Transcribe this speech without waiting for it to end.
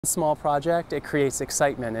Small project, it creates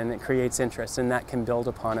excitement and it creates interest, and that can build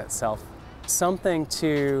upon itself. Something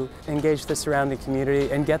to engage the surrounding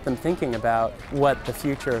community and get them thinking about what the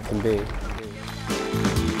future can be.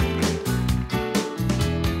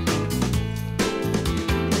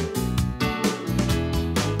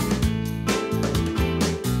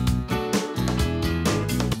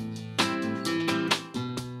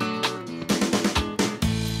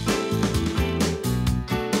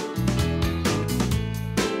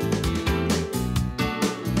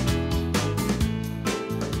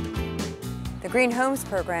 The Green Homes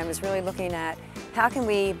program is really looking at how can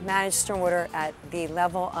we manage stormwater at the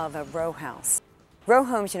level of a row house. Row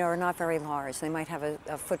homes, are not very large. They might have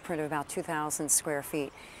a footprint of about 2,000 square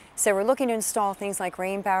feet. So we're looking to install things like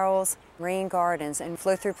rain barrels, rain gardens, and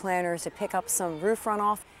flow-through planters to pick up some roof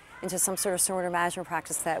runoff into some sort of stormwater management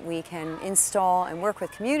practice that we can install and work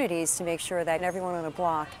with communities to make sure that everyone on the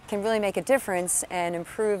block can really make a difference and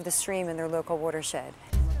improve the stream in their local watershed.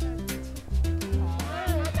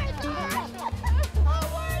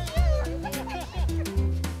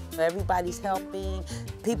 Everybody's helping.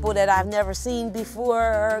 People that I've never seen before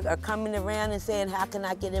are coming around and saying, how can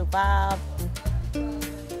I get involved?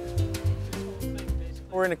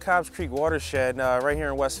 We're in the Cobbs Creek watershed right here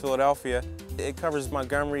in West Philadelphia. It covers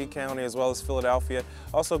Montgomery County as well as Philadelphia.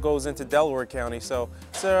 Also goes into Delaware County, so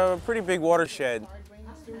it's a pretty big watershed.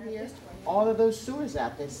 All of those sewers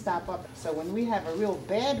out there stop up. So when we have a real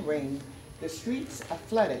bad rain, the streets are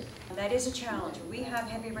flooded. That is a challenge. When we have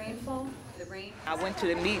heavy rainfall, I went to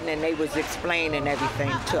the meeting and they was explaining everything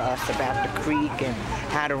to us about the creek and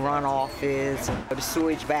how the runoff is, the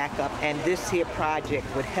sewage backup, and this here project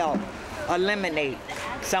would help eliminate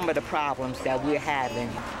some of the problems that we're having.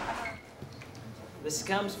 This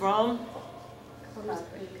comes from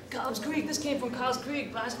Cobbs Creek. This came from Cobbs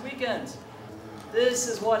Creek last weekend. This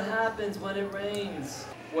is what happens when it rains.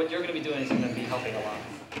 What you're going to be doing is going to be helping a lot.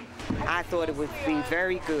 I thought it would be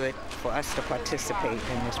very good for us to participate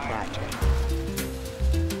in this project.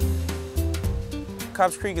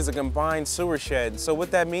 Cobbs Creek is a combined sewer shed, so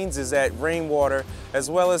what that means is that rainwater, as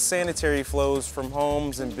well as sanitary flows from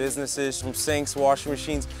homes and businesses, from sinks, washing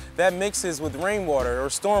machines, that mixes with rainwater or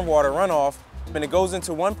stormwater runoff, and it goes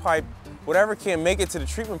into one pipe. Whatever can't make it to the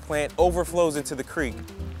treatment plant overflows into the creek.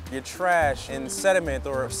 Your trash and sediment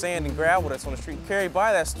or sand and gravel that's on the street carried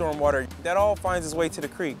by that stormwater, that all finds its way to the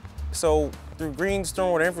creek. So through green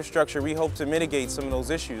stormwater infrastructure, we hope to mitigate some of those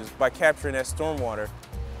issues by capturing that stormwater.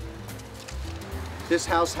 This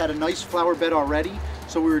house had a nice flower bed already,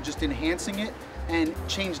 so we were just enhancing it and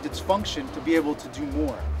changed its function to be able to do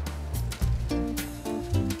more.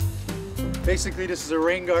 Basically, this is a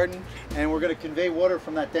rain garden, and we're going to convey water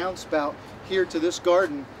from that downspout here to this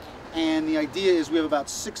garden. And the idea is we have about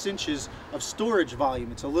 6 inches of storage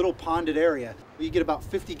volume. It's a little ponded area. You get about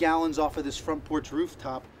 50 gallons off of this front porch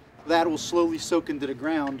rooftop. That will slowly soak into the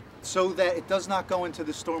ground so that it does not go into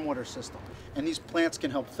the stormwater system. And these plants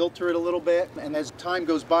can help filter it a little bit. And as time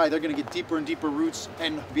goes by, they're going to get deeper and deeper roots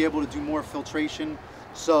and be able to do more filtration.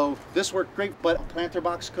 So this worked great, but a planter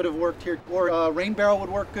box could have worked here, or a rain barrel would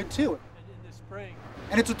work good too. In the spring.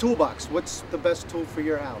 And it's a toolbox. What's the best tool for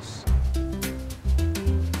your house?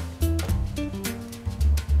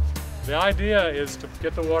 The idea is to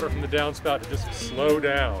get the water from the downspout to just slow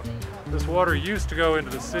down. This water used to go into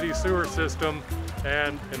the city sewer system,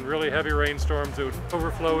 and in really heavy rainstorms it would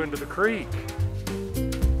overflow into the creek.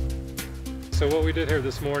 So what we did here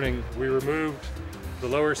this morning, we removed the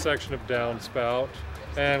lower section of downspout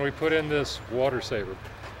and we put in this water saver.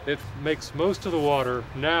 It makes most of the water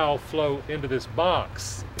now flow into this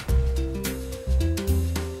box.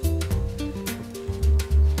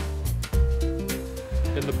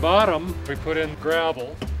 In the bottom, we put in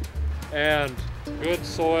gravel and good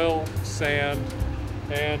soil, sand,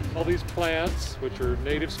 and all these plants, which are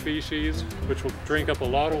native species, which will drink up a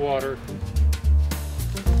lot of water.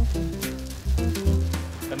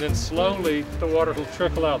 And then slowly, the water will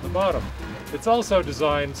trickle out the bottom. It's also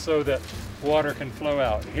designed so that water can flow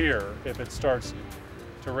out here if it starts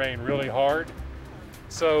to rain really hard.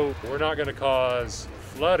 So we're not going to cause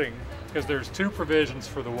flooding because there's 2 provisions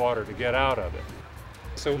for the water to get out of it.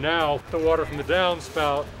 So now the water from the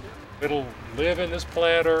downspout, it'll live in this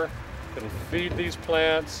planter, it'll feed these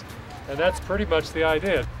plants, and that's pretty much the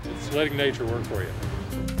idea. It's letting nature work for you.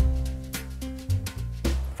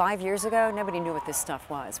 5 years ago, nobody knew what this stuff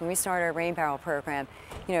was. When we started our rain barrel program,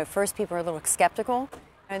 first people were a little skeptical,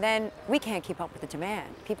 and then we can't keep up with the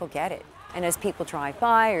demand. People get it. And as people drive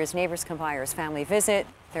by, or as neighbors come by, or as family visit,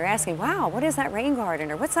 they're asking, wow, what is that rain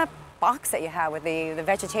garden? Or what's that box that you have with the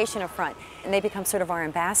vegetation up front? And they become sort of our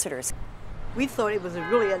ambassadors. We thought it was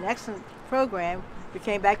really an excellent program We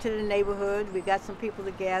came back to the neighborhood, we got some people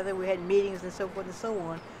together, we had meetings and so forth and so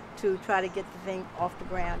on to try to get the thing off the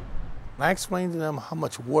ground. I explained to them how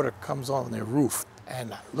much water comes on their roof,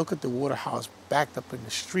 and look at the water house backed up in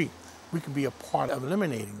the street. We can be a part of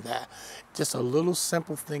eliminating that. Just a little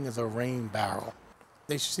simple thing as a rain barrel.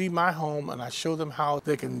 They see my home and I show them how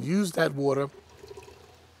they can use that water.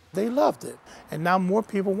 They loved it, and now more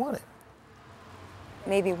people want it.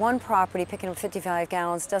 Maybe one property picking up 55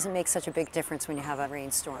 gallons doesn't make such a big difference when you have a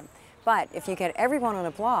rainstorm. But if you get everyone on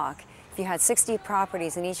a block, if you had 60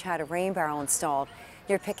 properties and each had a rain barrel installed,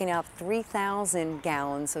 you're picking up 3,000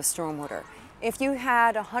 gallons of stormwater. If you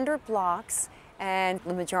had 100 blocks and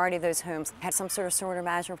the majority of those homes had some sort of stormwater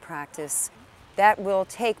management practice, that will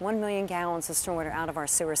take 1 million gallons of stormwater out of our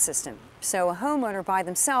sewer system. So a homeowner by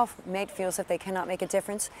themselves may feel as if they cannot make a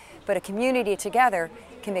difference, but a community together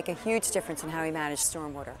can make a huge difference in how we manage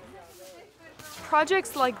stormwater.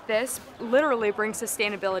 Projects like this literally bring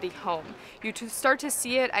sustainability home. You start to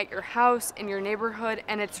see it at your house, in your neighborhood,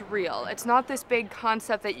 and it's real. It's not this big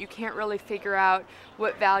concept that you can't really figure out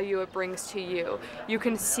what value it brings to you. You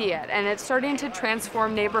can see it, and it's starting to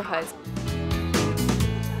transform neighborhoods.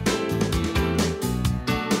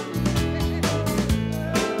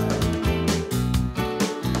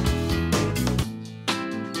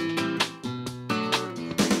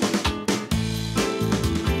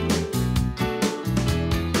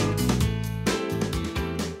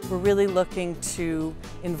 We're really looking to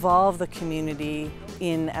involve the community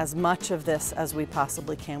in as much of this as we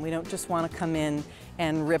possibly can. We don't just want to come in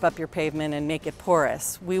and rip up your pavement and make it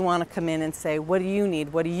porous. We want to come in and say, what do you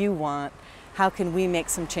need? What do you want? How can we make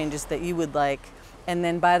some changes that you would like? And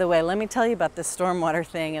then, by the way, let me tell you about this stormwater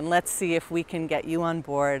thing, and let's see if we can get you on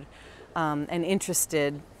board and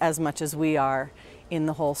interested as much as we are in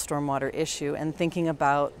the whole stormwater issue and thinking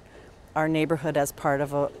about our neighborhood as part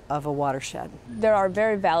of a watershed. There are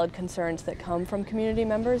very valid concerns that come from community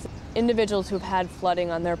members. Individuals who've had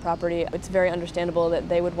flooding on their property, it's very understandable that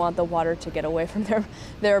they would want the water to get away from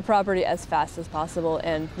their property as fast as possible,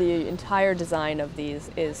 and the entire design of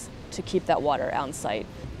these is to keep that water on site.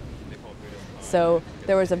 So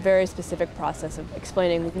there was a very specific process of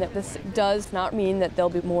explaining that this does not mean that there'll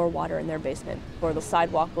be more water in their basement, or the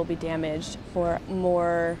sidewalk will be damaged, or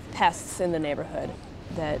more pests in the neighborhood,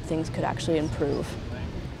 that things could actually improve.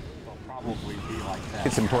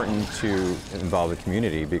 It's important to involve the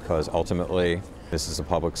community because ultimately this is a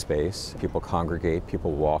public space. People congregate,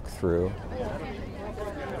 people walk through.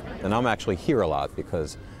 And I'm actually here a lot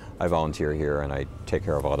because I volunteer here and I take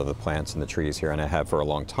care of a lot of the plants and the trees here, and I have for a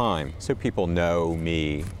long time. So people know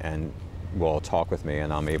me and will talk with me,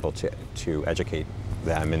 and I'm able to educate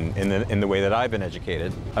them in the way that I've been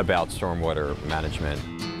educated about stormwater management.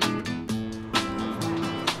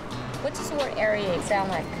 What does the word aerate sound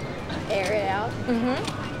like? Air it out?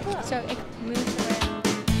 Mm-hmm. So it moves around.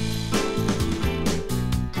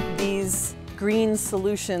 These green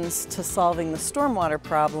solutions to solving the stormwater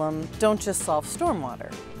problem don't just solve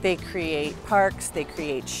stormwater. They create parks, they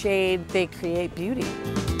create shade, they create beauty.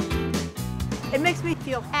 It makes me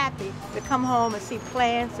feel happy to come home and see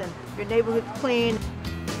plants and your neighborhood clean.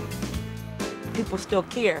 People still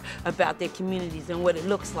care about their communities and what it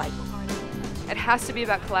looks like. It has to be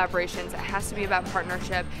about collaborations, it has to be about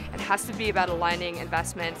partnership, it has to be about aligning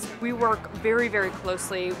investments. We work very, very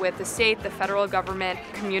closely with the state, the federal government,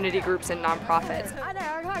 community groups, and nonprofits. Hi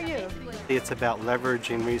there, how are you? It's about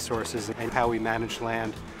leveraging resources and how we manage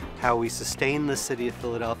land, how we sustain the city of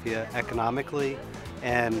Philadelphia economically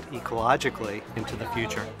and ecologically into the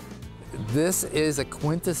future. This is a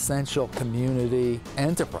quintessential community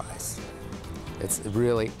enterprise. It's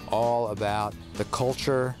really all about the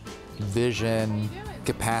culture, vision,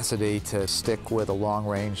 capacity to stick with a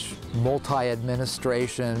long-range,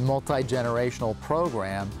 multi-administration, multi-generational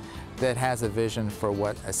program that has a vision for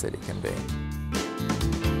what a city can be.